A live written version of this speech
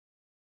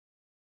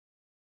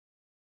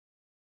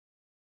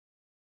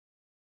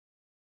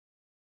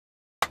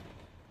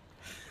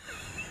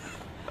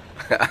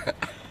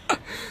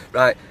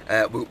Right,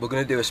 we're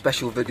going to do a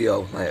special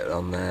video later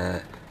on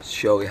to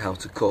show you how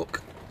to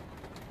cook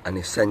an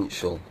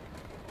essential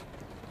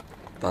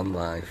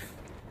Vanlife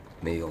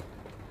meal.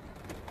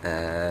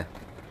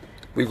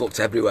 We've looked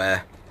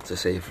everywhere to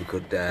see if we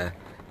could,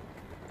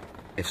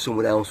 if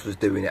someone else was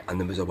doing it and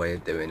there was a way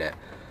of doing it,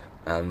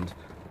 and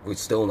we'd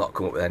still not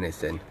come up with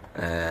anything.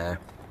 But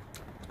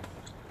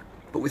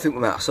we think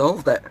we might have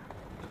solved it.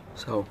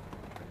 So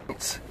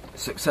it's a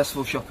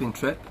successful shopping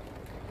trip,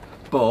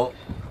 but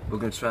we're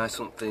going to try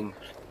something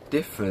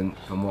different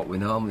from what we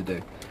normally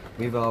do.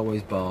 We've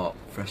always bought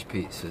fresh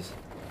pizzas,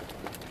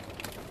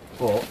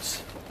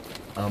 but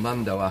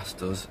Armando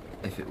asked us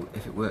if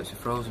it works with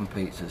frozen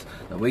pizzas.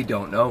 Now we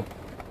don't know,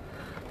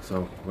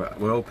 so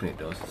we're hoping it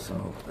does.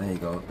 So there you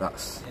go.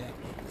 This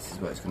is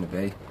what it's going to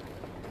be.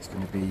 It's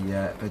going to be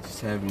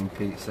vegetarian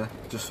pizza,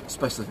 just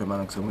especially for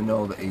Armando, because we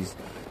know that he's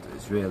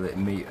really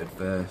meat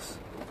adverse.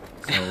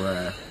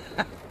 So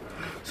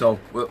so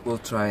we'll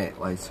try it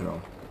later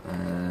on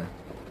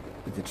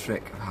with the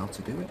trick of how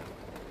to do it.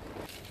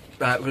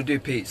 Right, we're going to do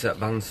pizza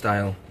van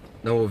style,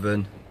 no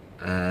oven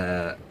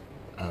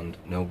and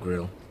no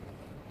grill.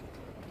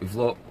 We've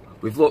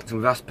looked and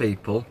we've asked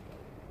people.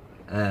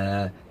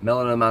 Mel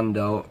and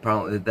Armando,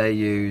 apparently they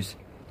use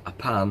a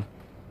pan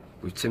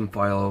with tin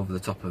foil over the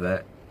top of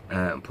it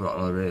and put it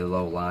on a really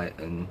low light,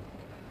 and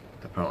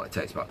apparently it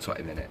takes about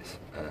 20 minutes.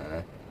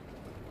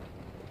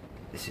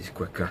 This is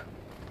quicker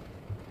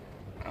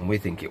and we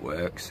think it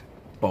works,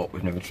 but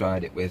we've never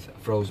tried it with a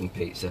frozen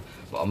pizza.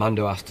 But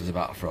Armando asked us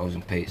about a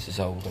frozen pizza,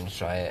 so we're going to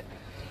try it.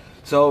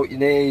 So you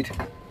need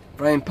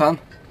frying pan,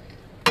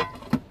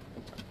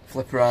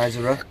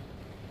 flipperizer,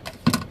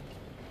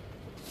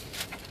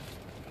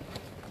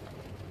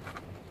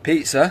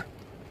 pizza,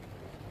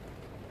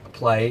 a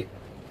plate.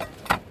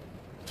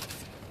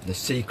 The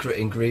secret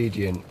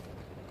ingredient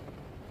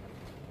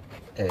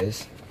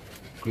is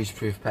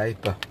greaseproof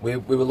paper. We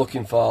were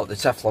looking for the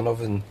Teflon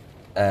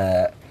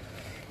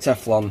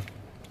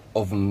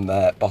oven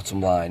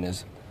bottom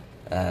liners,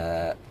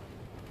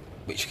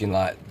 which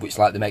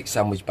they make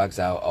sandwich bags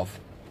out of,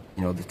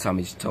 you know, the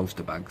Tammy's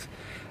toaster bags.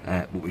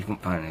 But we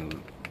couldn't find any.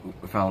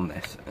 We found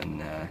this,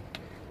 and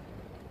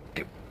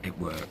it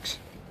works.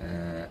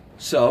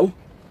 So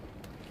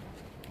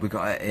we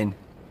got it in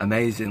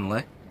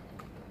amazingly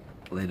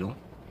Lidl,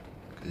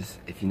 because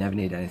if you never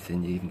need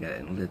anything, you can get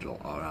it in Lidl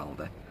or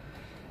Aldi.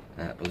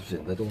 But it's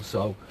in Lidl.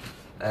 So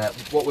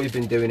what we've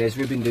been doing is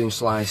we've been doing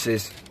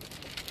slices.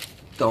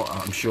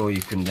 I'm sure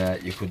you could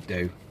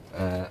do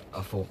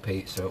a full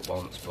pizza at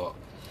once, but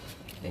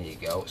there you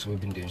go. So we've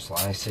been doing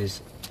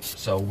slices.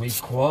 So we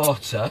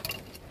quarter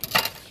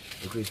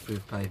the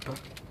greaseproof paper,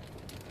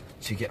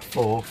 so you get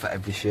 4 for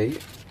every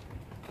sheet.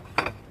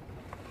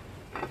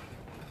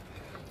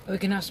 We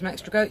can have some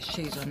extra goat's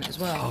cheese on it as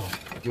well. Oh,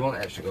 do you want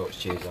extra goat's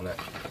cheese on it?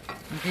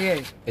 Do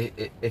you?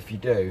 If you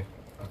do,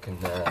 I can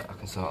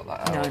sort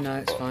that out. No,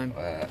 it's fine.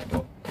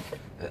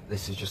 But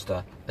this is just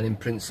an in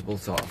principle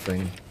sort of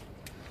thing.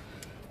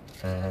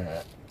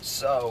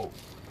 So,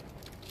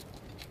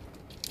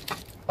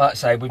 like I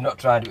say, we've not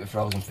tried it with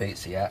frozen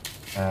pizza yet,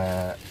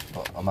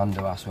 but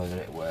Armando asked whether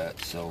it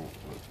worked, so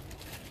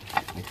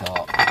we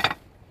thought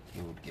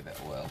we would give it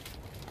a whirl.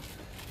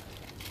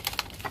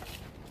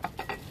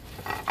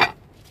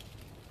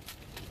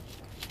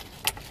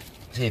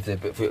 See if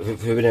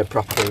we're in a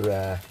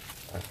proper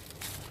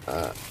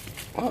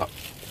what?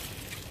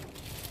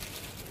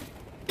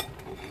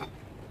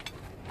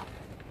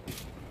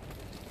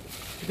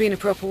 To be in a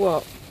proper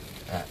what?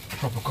 A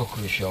proper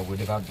cookery show, we'd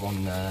have had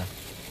one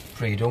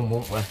pre-done,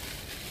 wouldn't we?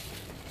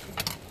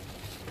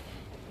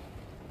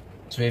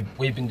 So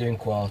we've been doing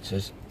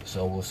quarters,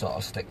 so we'll sort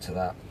of stick to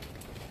that.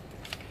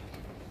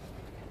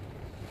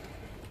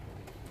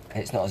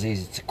 It's not as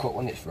easy to cook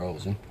when it's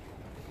frozen.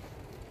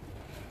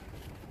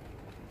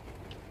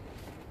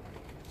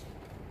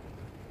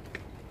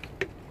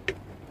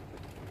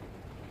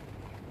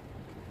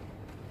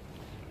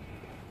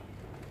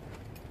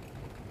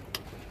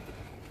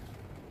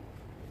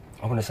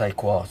 I'm going to say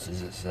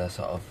quarters, it's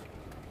sort of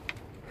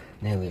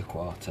nearly a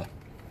quarter.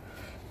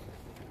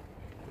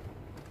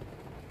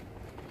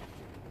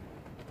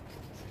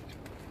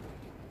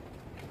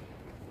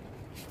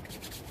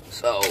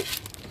 So,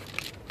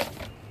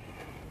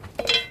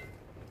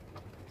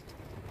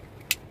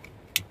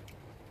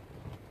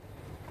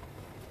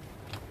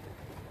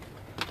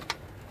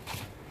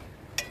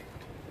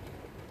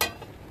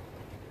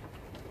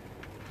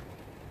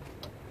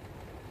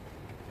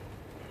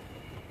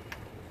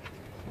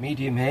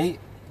 medium heat,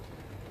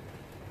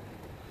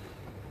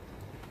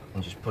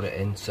 and just put it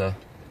in to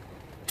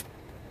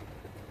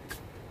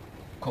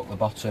cook the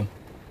bottom.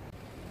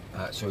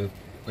 So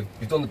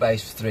we've done the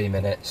base for 3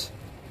 minutes.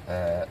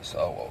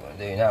 So what we're going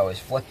to do now is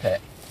flip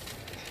it.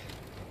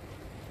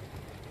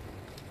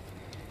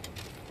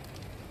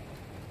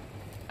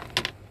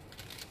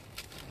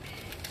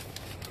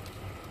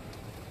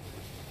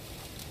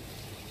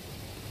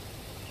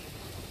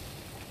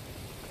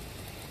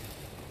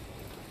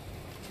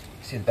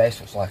 See, the base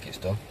looks like it's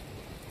done.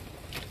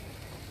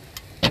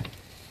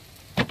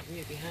 Yeah.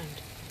 leave your hand.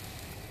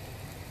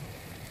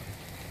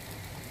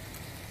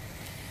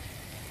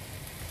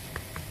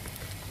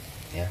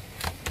 Yeah.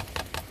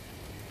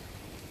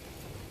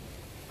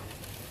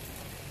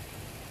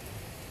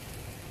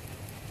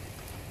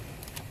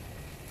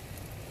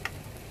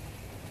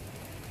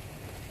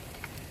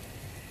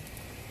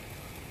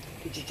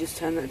 Did you just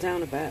turn that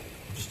down a bit?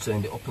 Just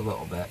turned it up a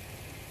little bit.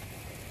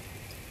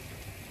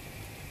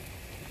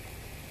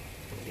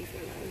 Leave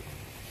it alone.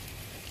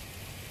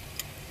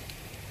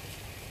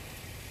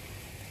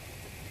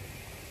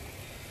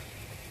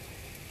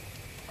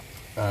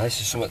 This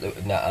is something that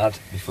we've not had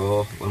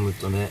before when we've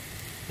done it.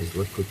 There's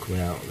liquid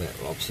coming out of it.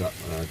 Well, obviously,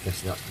 I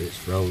guess that's because it's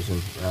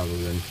frozen rather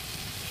than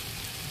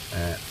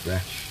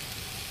fresh.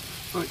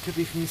 Or it could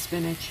be from the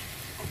spinach.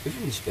 Could be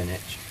from the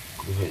spinach.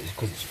 Because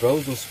it's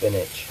frozen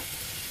spinach.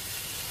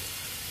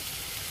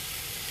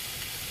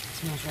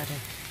 It smells ready.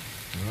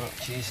 Right,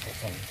 cheese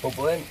sticks on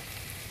bubbling.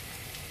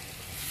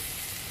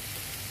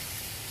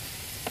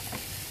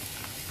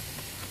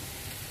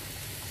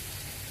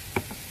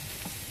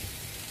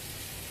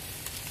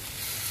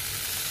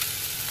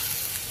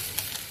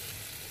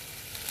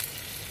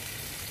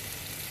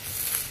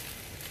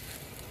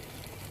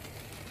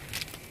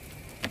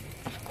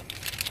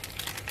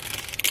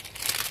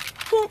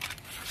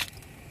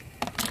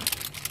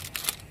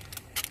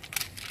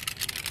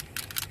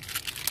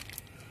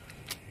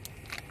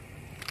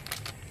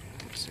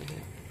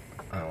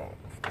 Oh,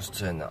 just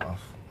turn that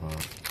off. Oh.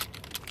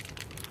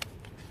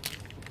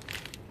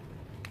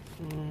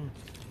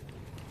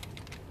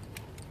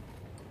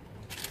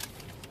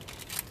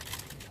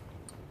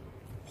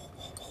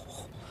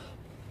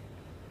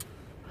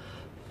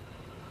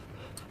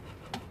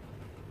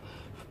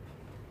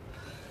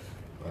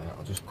 Right,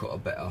 I'll just cut a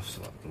bit off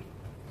so I can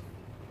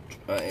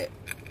try it.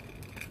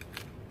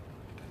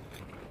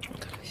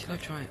 Shall I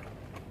try it?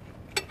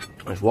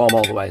 It's warm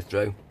all the way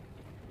through.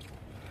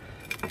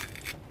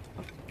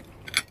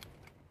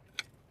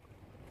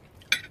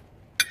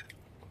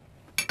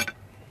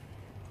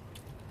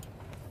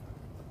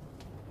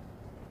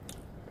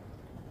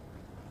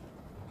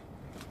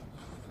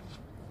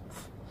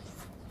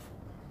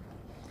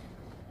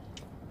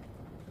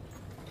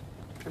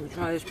 Let me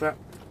try this bit.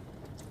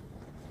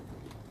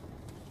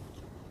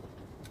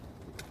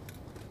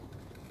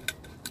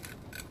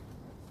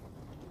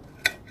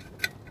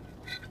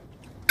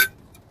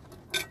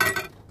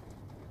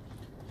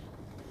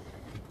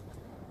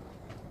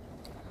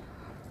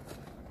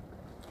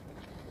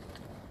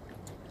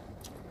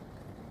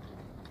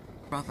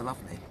 Rather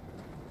lovely.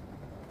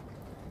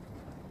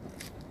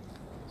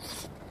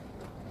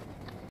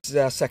 This is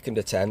our second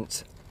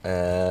attempt,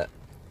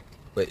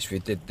 which we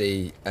did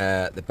the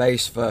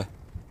base for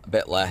a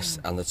bit less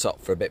and the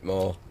top for a bit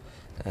more,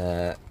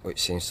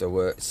 which seems to have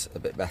worked a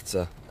bit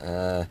better.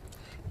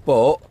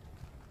 But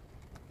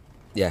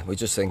yeah, we're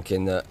just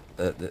thinking that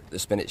the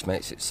spinach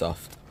makes it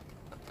soft,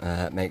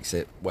 makes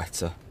it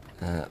wetter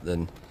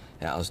than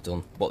it has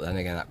done. But then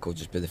again, that could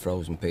just be the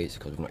frozen pizza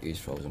because we've not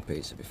used frozen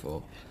pizza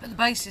before. But the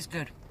base is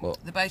good.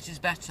 What? The base is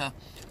better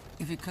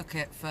if you cook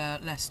it for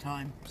less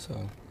time.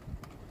 So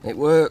it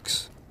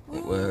works.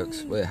 It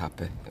works. We're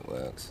happy. It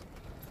works.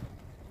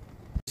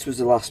 This was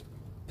the last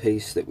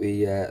piece that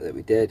we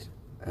did.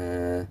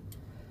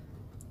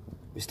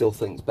 We still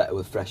think it's better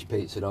with fresh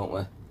pizza, don't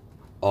we?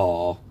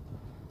 Or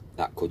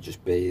that could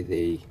just be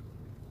the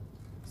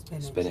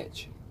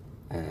spinach.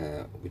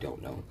 We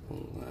don't know.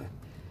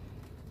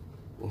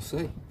 We'll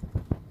see.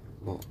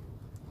 But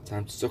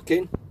time to suck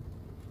in.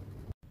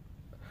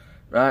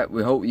 Right,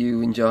 we hope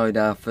you enjoyed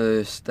our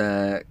first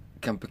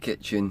Camper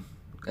Kitchen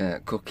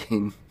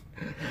cooking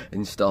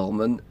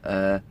instalment.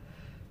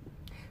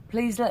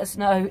 Please let us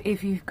know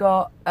if you've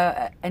got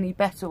any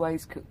better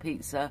ways to cook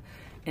pizza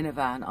in a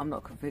van. I'm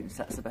not convinced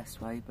that's the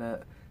best way,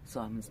 but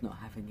Simon's not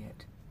having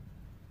it.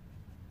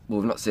 Well,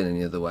 we've not seen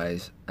any other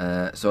ways.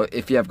 So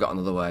if you have got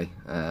another way,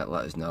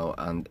 let us know.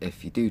 And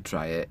if you do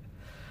try it,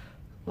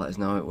 let us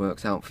know how it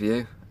works out for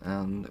you.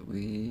 And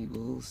we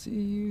will see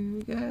you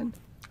again.